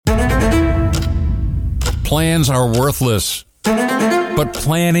Plans are worthless, but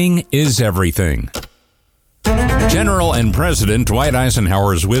planning is everything. General and President Dwight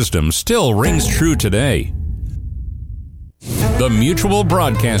Eisenhower's wisdom still rings true today. The Mutual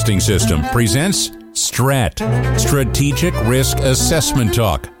Broadcasting System presents STRAT, Strategic Risk Assessment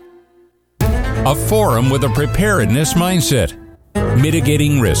Talk, a forum with a preparedness mindset,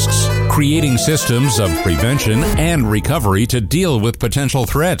 mitigating risks, creating systems of prevention and recovery to deal with potential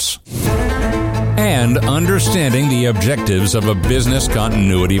threats, and understanding the objectives of a business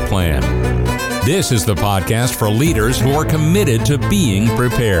continuity plan. This is the podcast for leaders who are committed to being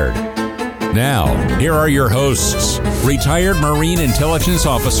prepared. Now, here are your hosts, retired Marine Intelligence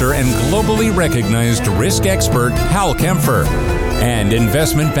Officer and globally recognized risk expert Hal Kempfer, and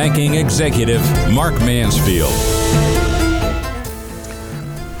investment banking executive Mark Mansfield.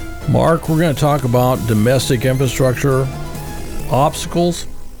 Mark, we're going to talk about domestic infrastructure, obstacles,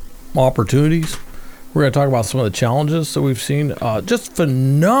 opportunities. We're going to talk about some of the challenges that we've seen, just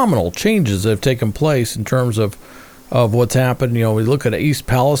phenomenal changes that have taken place in terms of what's happened. You know, we look at East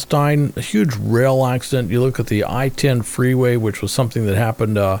Palestine, a huge rail accident. You look at the I-10 freeway, which was something that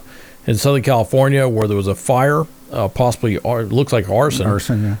happened in Southern California where there was a fire, possibly looks like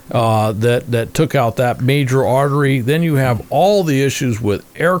arson, that took out that major artery. Then you have all the issues with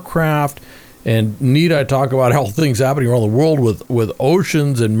aircraft, and need I talk about how things happening around the world with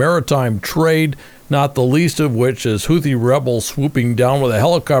oceans and maritime trade, not the least of which is Houthi rebels swooping down with a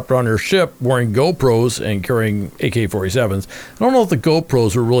helicopter on their ship wearing GoPros and carrying AK-47s. I don't know if the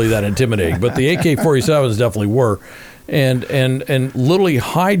GoPros were really that intimidating, but the AK-47s definitely were. And literally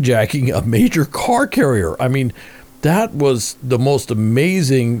hijacking a major car carrier. I mean, that was the most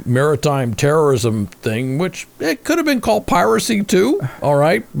amazing maritime terrorism thing, which it could have been called piracy too, all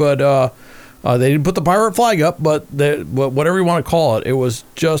right? But they didn't put the pirate flag up, but whatever you want to call it, it was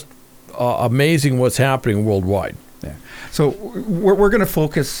just amazing what's happening worldwide. Yeah. So we're going to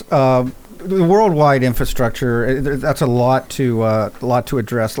focus the worldwide infrastructure. That's a lot to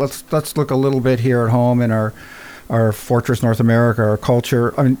address. Let's look a little bit here at home in our fortress North America, our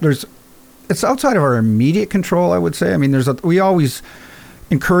culture. I mean, it's outside of our immediate control, I would say. I mean, we always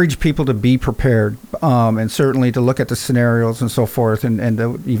encourage people to be prepared, and certainly to look at the scenarios and so forth, and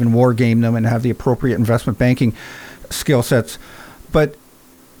to even war game them and have the appropriate investment banking skill sets. But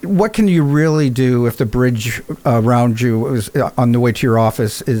what can you really do if the bridge around you is on the way to your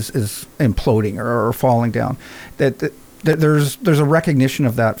office is imploding or falling down? That there's a recognition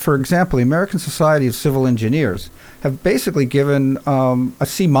of that. For example, the American Society of Civil Engineers have basically given a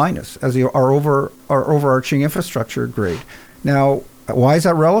C- as our overarching infrastructure grade. Now, why is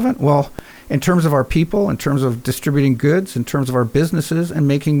that relevant? Well, in terms of our people, in terms of distributing goods, in terms of our businesses and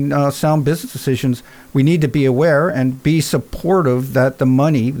making sound business decisions, we need to be aware and be supportive that the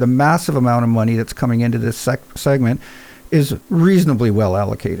massive amount of money that's coming into this segment is reasonably well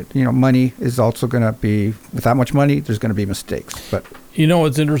allocated. You know, money is also going to be, with that much money, there's going to be mistakes. But you know,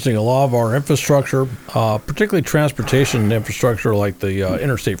 it's interesting. A lot of our infrastructure, particularly transportation infrastructure like the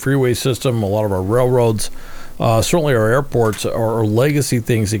interstate freeway system, a lot of our railroads, certainly our airports are legacy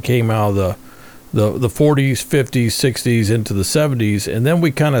things that came out of the 40s, 50s, 60s into the 70s, and then we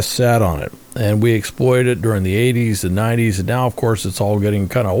kind of sat on it and we exploited it during the 80s, the 90s, and now of course it's all getting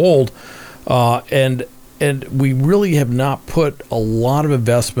kind of old, and we really have not put a lot of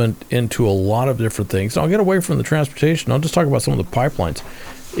investment into a lot of different things. I'll get away from the transportation. I'll just talk about some of the pipelines.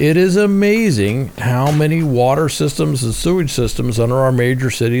 It is amazing how many water systems and sewage systems under our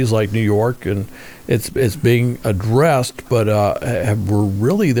major cities like New York, and it's being addressed, but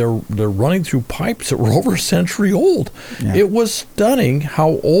they're running through pipes that were over a century old. Yeah. It was stunning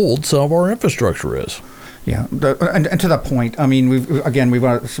how old some of our infrastructure is. Yeah, and to that point, I mean, we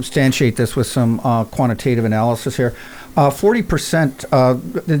want to substantiate this with some quantitative analysis here. 40%,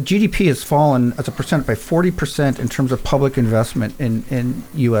 the GDP has fallen as a percent by 40% in terms of public investment in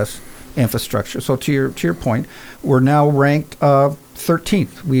U.S. infrastructure. So to your point, we're now ranked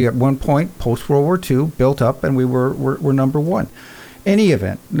 13th. We at one point post World War II built up, and we're number one. Any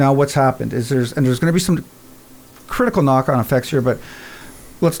event. Now, what's happened is there's going to be some critical knock-on effects here, but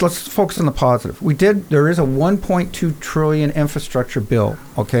let's focus on the positive. There is a 1.2 trillion infrastructure bill.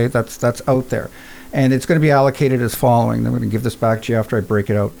 Okay, that's out there. And it's going to be allocated as following. I'm going to give this back to you after I break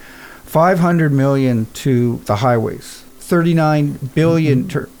it out. $500 million to the highways, $39 billion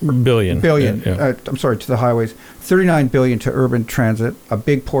to the highways, $39 billion to urban transit, a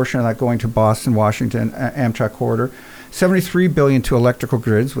big portion of that going to Boston, Washington, Amtrak corridor, $73 billion to electrical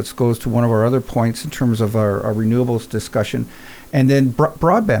grids, which goes to one of our other points in terms of our renewables discussion, and then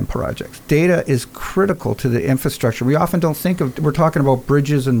broadband projects. Data is critical to the infrastructure. We often don't think of, we're talking about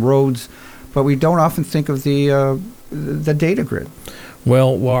bridges and roads, but we don't often think of the data grid.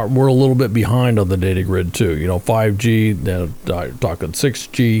 Well, we're a little bit behind on the data grid too. 5G, then talking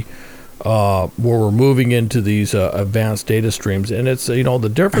 6G, where we're moving into these advanced data streams, and it's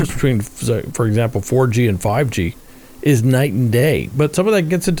the difference between, for example, 4G and 5G is night and day. But some of that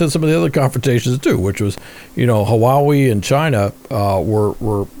gets into some of the other confrontations too, which was, Huawei and China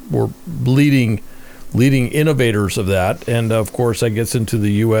were leading innovators of that, and of course that gets into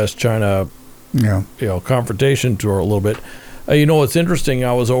the U.S.-China confrontation tour a little bit. It's interesting.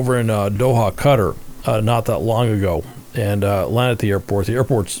 I was over in Doha, Qatar, not that long ago, and landed at the airport. The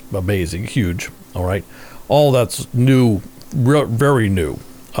airport's amazing, huge. All right, all that's new, very new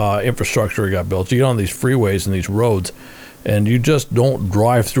infrastructure got built. You get on these freeways and these roads, and you just don't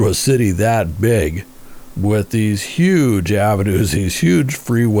drive through a city that big with these huge avenues, these huge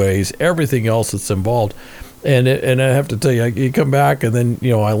freeways, everything else that's involved. And I have to tell you, you come back, and then,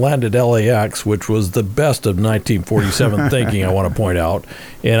 I landed LAX, which was the best of 1947 thinking, I want to point out.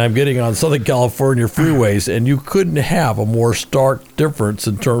 And I'm getting on Southern California freeways, and you couldn't have a more stark difference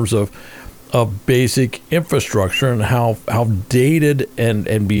in terms of basic infrastructure and how dated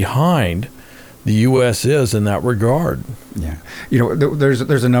and behind the U.S. is in that regard. Yeah.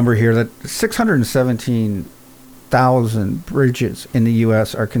 There's a number here that 617,000 bridges in the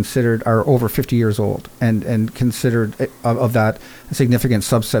U.S. are over 50 years old, and considered of that, a significant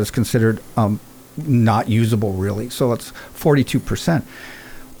subset is considered not usable really. So it's 42%.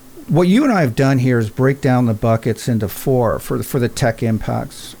 What you and I have done here is break down the buckets into four for the tech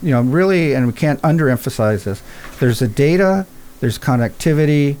impacts. Really, and we can't underemphasize this. There's the data, there's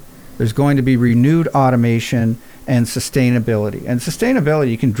connectivity, there's going to be renewed automation, and sustainability. And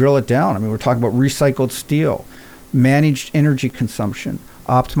sustainability, you can drill it down. I mean, we're talking about recycled steel, managed energy consumption,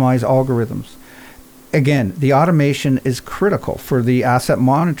 optimized algorithms. Again, the automation is critical for the asset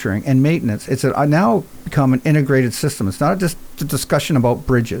monitoring and maintenance. It's now become an integrated system. It's not just a discussion about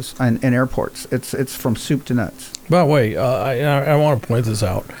bridges and airports. It's from soup to nuts. By the way, I want to point this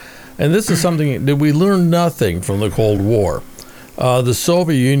out. And this is something that we learned nothing from the Cold War. The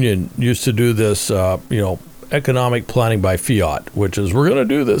Soviet Union used to do this, economic planning by fiat, which is we're going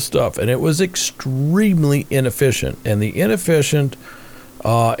to do this stuff. And it was extremely inefficient. And the inefficient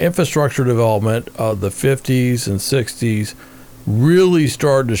infrastructure development of the 50s and 60s really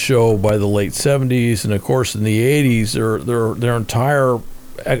started to show by the late 70s. And of course, in the 80s, their entire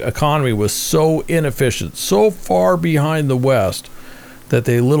economy was so inefficient, so far behind the West, that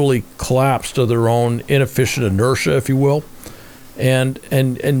they literally collapsed to their own inefficient inertia, if you will. And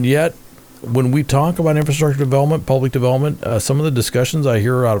yet, when we talk about infrastructure development, public development, some of the discussions I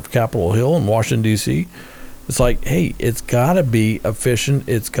hear out of Capitol Hill in Washington, D.C., it's like, hey, it's got to be efficient.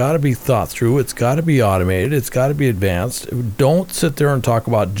 It's got to be thought through. It's got to be automated. It's got to be advanced. Don't sit there and talk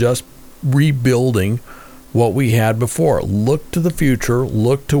about just rebuilding what we had before. Look to the future.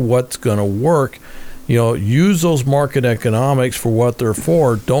 Look to what's going to work. Use those market economics for what they're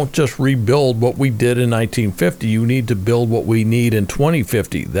for. Don't just rebuild what we did in 1950. You need to build what we need in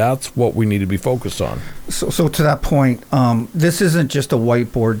 2050. That's what we need to be focused on. So to that point, this isn't just a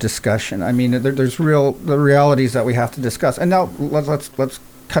whiteboard discussion. I mean, there's the realities that we have to discuss. And now let's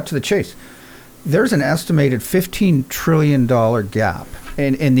cut to the chase. There's an estimated $15 trillion gap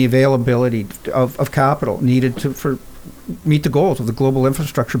in the availability of capital needed to meet the goals of the global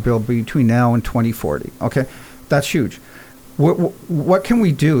infrastructure bill between now and 2040. Okay, that's huge. What can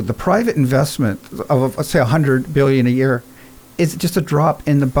we do? The private investment of, let's say, $100 billion a year is just a drop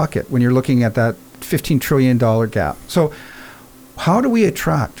in the bucket when you're looking at that $15 trillion gap. So how do we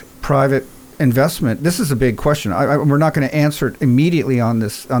attract private investment? This is a big question. We're not going to answer it immediately on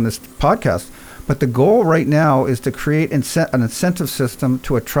this podcast, but the goal right now is to create an incentive system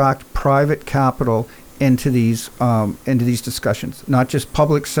to attract private capital into these discussions, not just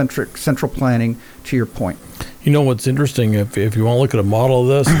public-centric central planning, to your point. What's interesting, if you want to look at a model of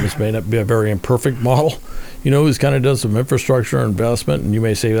this, and this may not be a very imperfect model, who's kind of done some infrastructure investment, and you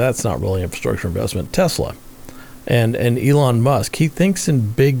may say that's not really infrastructure investment, Tesla. And Elon Musk, he thinks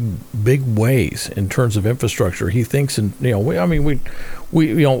in big ways in terms of infrastructure. He thinks in,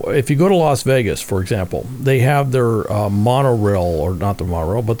 if you go to Las Vegas, for example, they have their monorail, or not the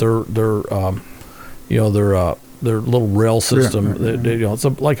monorail, but their little rail system. Yeah. It's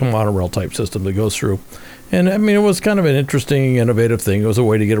like a monorail type system that goes through. And I mean, it was kind of an interesting, innovative thing. It was a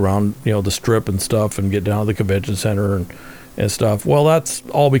way to get around, the strip and stuff, and get down to the convention center and stuff. Well, that's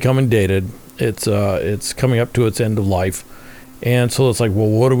all becoming dated. It's coming up to its end of life. And so it's like, well,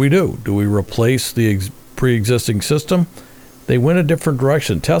 what do? Do we replace the pre-existing system? They went a different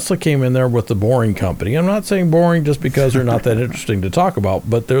direction. Tesla came in there with the boring company. I'm not saying boring just because they're not that interesting to talk about,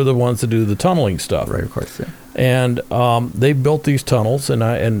 but they're the ones that do the tunneling stuff. Right, of course, yeah. And they built these tunnels, and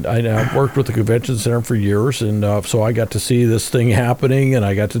I worked with the convention center for years, and so I got to see this thing happening, and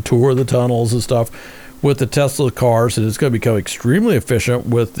I got to tour the tunnels and stuff with the Tesla cars, and it's going to become extremely efficient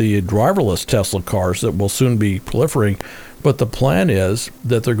with the driverless Tesla cars that will soon be proliferating. But the plan is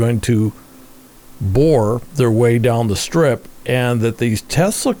that they're going to bore their way down the strip, and that these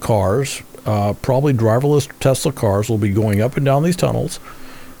Tesla cars, probably driverless Tesla cars, will be going up and down these tunnels.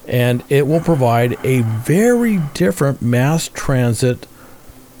 And it will provide a very different mass transit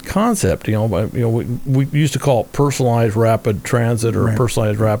concept. We used to call it personalized rapid transit or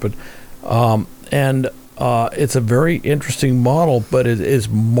personalized rapid, and it's a very interesting model, but it is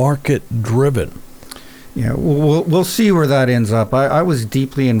market driven. Yeah, we'll see where that ends up. I was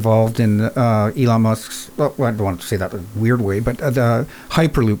deeply involved in Elon Musk's, well, I don't want to say that in a weird way, but the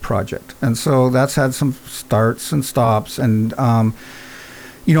Hyperloop project, and so that's had some starts and stops, and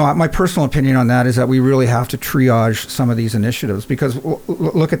my personal opinion on that is that we really have to triage some of these initiatives, because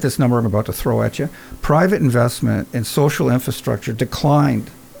look at this number I'm about to throw at you. Private investment in social infrastructure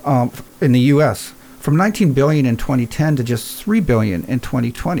declined in the U.S. from $19 billion in 2010 to just $3 billion in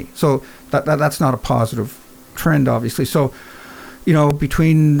 2020. So that's not a positive trend, obviously. So,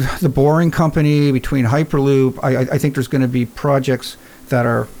 between the boring company, between Hyperloop, I think there's going to be projects that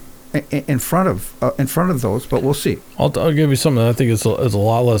are in front of those, but we'll see. I'll give you something that I think is a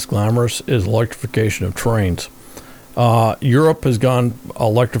lot less glamorous, is electrification of trains. Europe has gone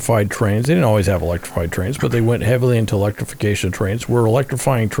electrified trains. They didn't always have electrified trains, but they went heavily into electrification of trains. We're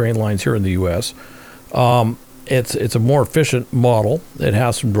electrifying train lines here in the U.S. It's a more efficient model. It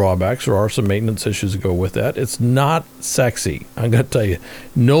has some drawbacks. There are some maintenance issues that go with that. It's not sexy. I'm going to tell you,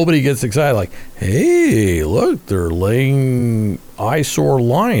 nobody gets excited like, hey, look, they're laying eyesore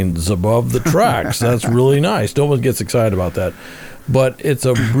lines above the tracks. That's really nice. No one gets excited about that. But it's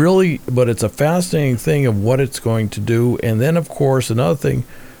a fascinating thing of what it's going to do. And then, of course, another thing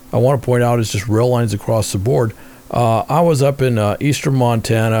I want to point out is just rail lines across the board. I was up in eastern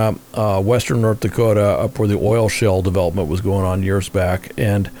Montana, western North Dakota, up where the oil shale development was going on years back,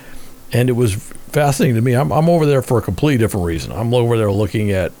 and it was fascinating to me. I'm over there for a completely different reason. I'm over there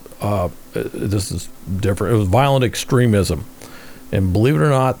looking at this is different. It was violent extremism, and believe it or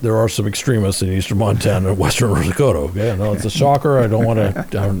not, there are some extremists in eastern Montana and western North Dakota. Okay, no, it's a shocker. I don't want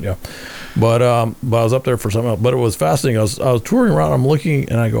to, but I was up there for something else. But it was fascinating. I was touring around. I'm looking,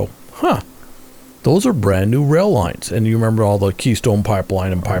 and I go, huh. Those are brand new rail lines. And you remember all the Keystone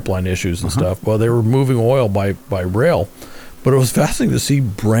Pipeline and pipeline issues and stuff. Well, they were moving oil by rail. But it was fascinating to see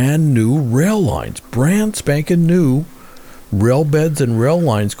brand new rail lines, brand spanking new rail beds and rail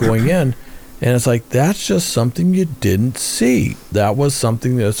lines going in. And it's like, that's just something you didn't see. That was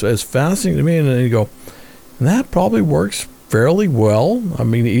something that's as fascinating to me. And then you go, and that probably works fairly well. I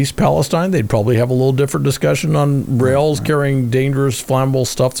mean, East Palestine, they'd probably have a little different discussion on rails carrying dangerous, flammable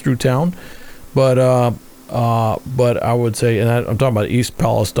stuff through town. But I would say, and I'm talking about East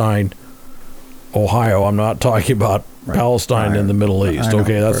Palestine, Ohio. I'm not talking about Palestine in the Middle East.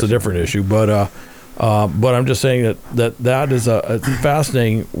 Okay, that's a different issue. But I'm just saying that is a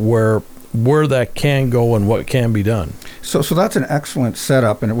fascinating where that can go and what can be done. So that's an excellent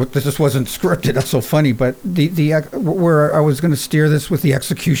setup, and this wasn't scripted. That's so funny. But the where I was going to steer this with the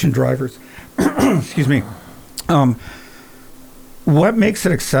execution drivers. Excuse me. What makes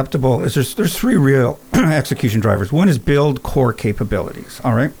it acceptable is there's three real execution drivers. One is build core capabilities.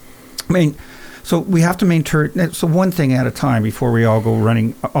 All right. So we have to maintain. So one thing at a time before we all go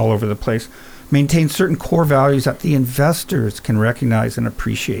running all over the place. Maintain certain core values that the investors can recognize and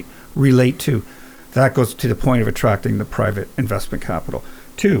appreciate, relate to. That goes to the point of attracting the private investment capital.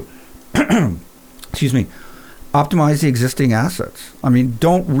 2, excuse me, optimize the existing assets.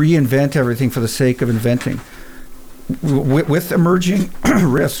 Don't reinvent everything for the sake of inventing. With emerging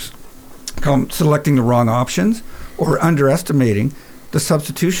risks come selecting the wrong options or underestimating the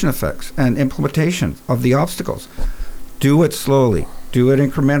substitution effects and implementation of the obstacles. Do it slowly, do it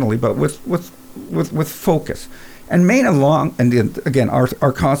incrementally, but with focus. And again,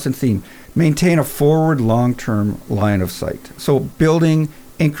 our constant theme, maintain a forward long-term line of sight. So building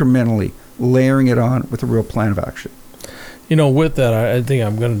incrementally, layering it on with a real plan of action. With that, I think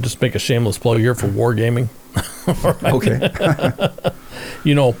I'm going to just make a shameless plug here for wargaming. Okay.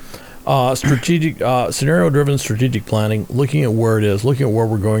 Strategic, scenario-driven strategic planning, looking at where it is, looking at where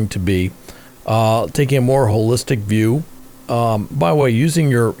we're going to be, taking a more holistic view. By the way, using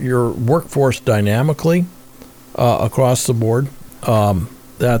your workforce dynamically across the board.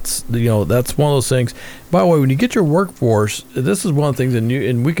 That's one of those things. By the way, when you get your workforce, this is one of the things,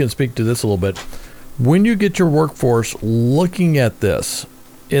 and we can speak to this a little bit. When you get your workforce looking at this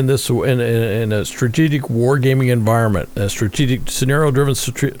in a strategic wargaming environment, a strategic scenario-driven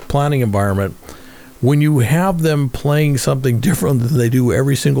planning environment, when you have them playing something different than they do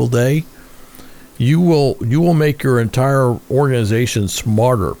every single day, you will make your entire organization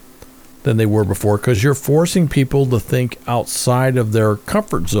smarter than they were before, because you're forcing people to think outside of their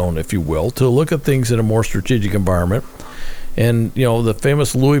comfort zone, if you will, to look at things in a more strategic environment. And, the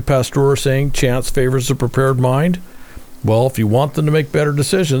famous Louis Pasteur saying, chance favors the prepared mind. Well, if you want them to make better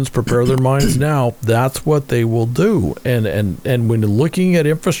decisions, prepare their minds now. That's what they will do. And when looking at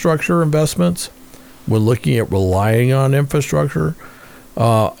infrastructure investments, when looking at relying on infrastructure,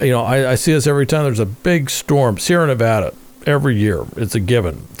 I see this every time there's a big storm. Sierra Nevada, every year, it's a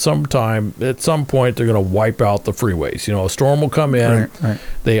given. At some point, they're going to wipe out the freeways. A storm will come in, right.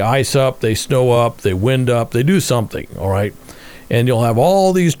 They ice up, they snow up, they wind up, they do something, all right? And you'll have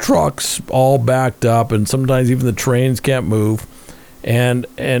all these trucks all backed up, and sometimes even the trains can't move. And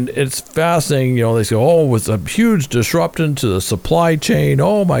it's fascinating, they say, oh, it's a huge disruption to the supply chain.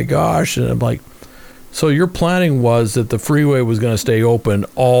 Oh, my gosh. And I'm like, so your planning was that the freeway was going to stay open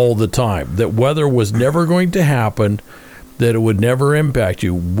all the time, that weather was never going to happen, that it would never impact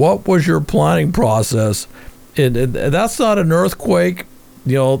you. What was your planning process? And that's not an earthquake.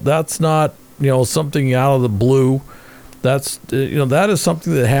 That's not, something out of the blue. That's, that is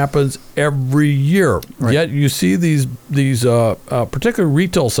something that happens every year. Right. Yet you see these particular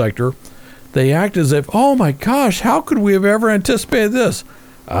retail sector, they act as if, oh my gosh, how could we have ever anticipated this?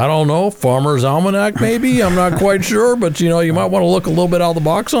 I don't know, Farmer's Almanac maybe? I'm not quite sure, but you might want to look a little bit out of the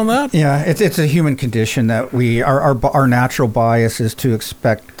box on that. Yeah, it's a human condition that our natural bias is to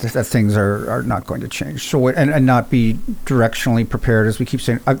expect that things are not going to change. So and not be directionally prepared, as we keep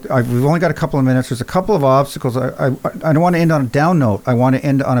saying. We've only got a couple of minutes. There's a couple of obstacles. I don't want to end on a down note. I want to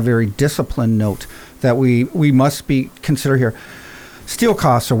end on a very disciplined note that we must consider here. Steel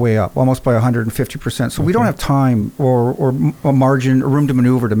costs are way up, almost by 150%. So we don't have time or a margin, or room to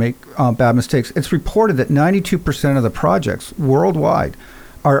maneuver to make bad mistakes. It's reported that 92% of the projects worldwide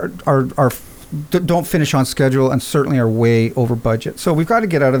don't finish on schedule and certainly are way over budget. So we've got to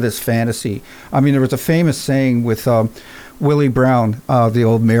get out of this fantasy. I mean, there was a famous saying with Willie Brown, the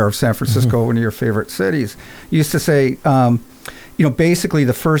old mayor of San Francisco, one of your favorite cities, used to say, basically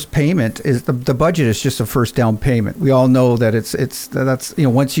the first payment is the budget is just a first down payment. We all know that that's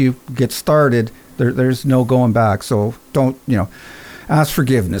once you get started, there's no going back. So don't, ask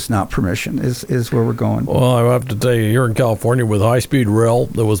forgiveness, not permission is where we're going. Well, I have to tell you, here in California with high-speed rail,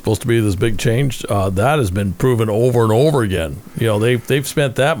 that was supposed to be this big change, that has been proven over and over again. They've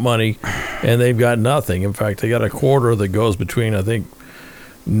spent that money and they've got nothing. In fact, they got a corridor that goes between, I think,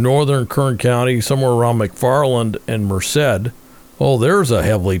 northern Kern County, somewhere around McFarland and Merced. Oh, there's a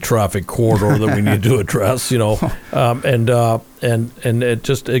heavily traffic corridor that we need to address, and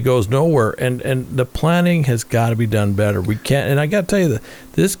it goes nowhere. And the planning has got to be done better. We can't, and I got to tell you that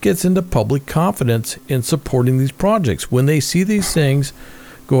this gets into public confidence in supporting these projects. When they see these things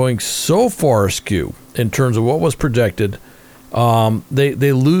going so far askew in terms of what was projected,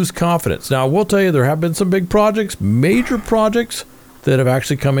 they lose confidence. Now, I will tell you, there have been some big projects, major projects, that have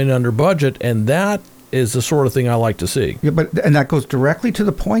actually come in under budget, and that is the sort of thing I like to see. Yeah, and that goes directly to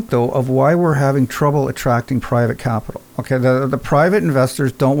the point, though, of why we're having trouble attracting private capital. Okay, the private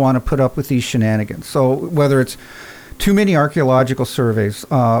investors don't want to put up with these shenanigans. So whether it's too many archaeological surveys,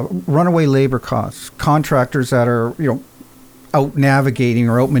 runaway labor costs, contractors that are out navigating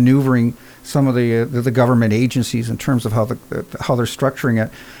or out maneuvering some of the government agencies in terms of how they're structuring it.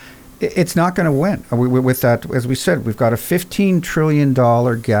 It's not going to win. With that, as we said, we've got a $15 trillion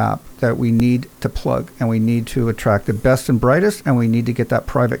gap that we need to plug, and we need to attract the best and brightest, and we need to get that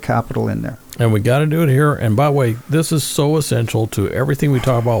private capital in there. And we got to do it here. And by the way, this is so essential to everything we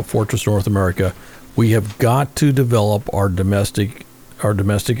talk about Fortress North America. We have got to develop our domestic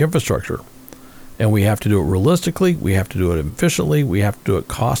infrastructure. And we have to do it realistically. We have to do it efficiently. We have to do it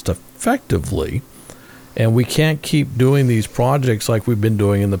cost effectively. And we can't keep doing these projects like we've been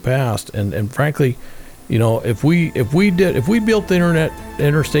doing in the past. And frankly, if we built the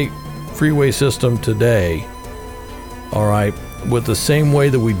interstate freeway system today, all right, with the same way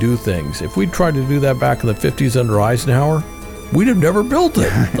that we do things, if we tried to do that back in the 50s under Eisenhower, we'd have never built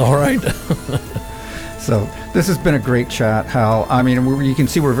it. All right. So this has been a great chat, Hal. I mean, you can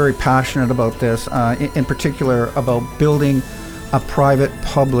see we're very passionate about this, in particular about building a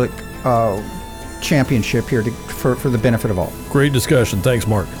private-public championship here for the benefit of all. Great discussion. Thanks,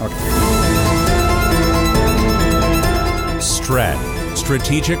 Mark. Okay. STRAT,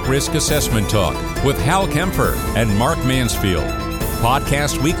 Strategic Risk Assessment Talk with Hal Kempfer and Mark Mansfield.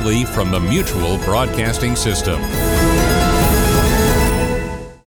 Podcast weekly from the Mutual Broadcasting System.